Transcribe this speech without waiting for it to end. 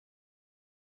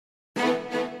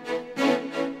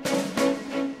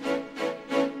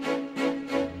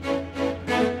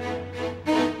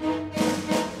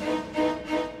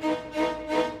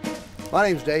My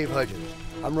name's Dave Hudgins.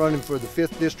 I'm running for the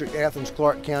 5th District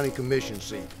Athens-Clarke County Commission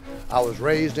seat. I was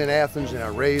raised in Athens and I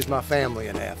raised my family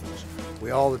in Athens.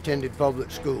 We all attended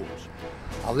public schools.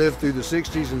 I lived through the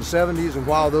 60s and 70s, and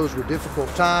while those were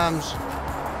difficult times,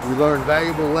 we learned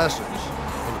valuable lessons,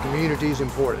 and community is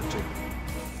important to me.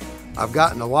 I've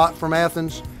gotten a lot from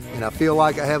Athens, and I feel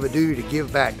like I have a duty to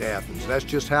give back to Athens. That's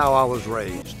just how I was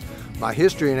raised. My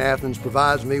history in Athens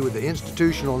provides me with the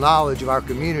institutional knowledge of our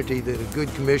community that a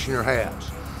good commissioner has.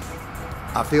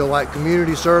 I feel like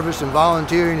community service and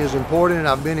volunteering is important, and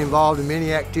I've been involved in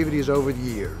many activities over the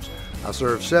years. I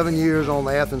served 7 years on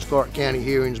the Athens-Clarke County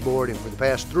Hearings Board, and for the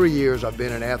past 3 years I've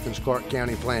been an Athens-Clarke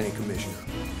County Planning Commissioner.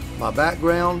 My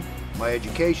background, my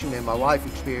education, and my life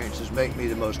experiences make me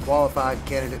the most qualified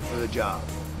candidate for the job.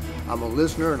 I'm a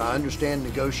listener and I understand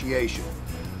negotiation.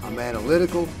 I'm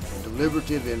analytical and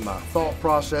deliberative in my thought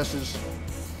processes,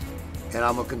 and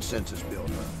I'm a consensus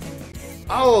builder.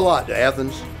 I owe a lot to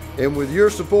Athens, and with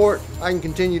your support, I can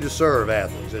continue to serve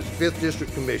Athens as 5th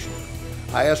District Commissioner.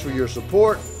 I ask for your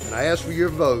support, and I ask for your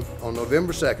vote on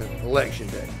November 2nd, Election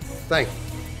Day. Thank you.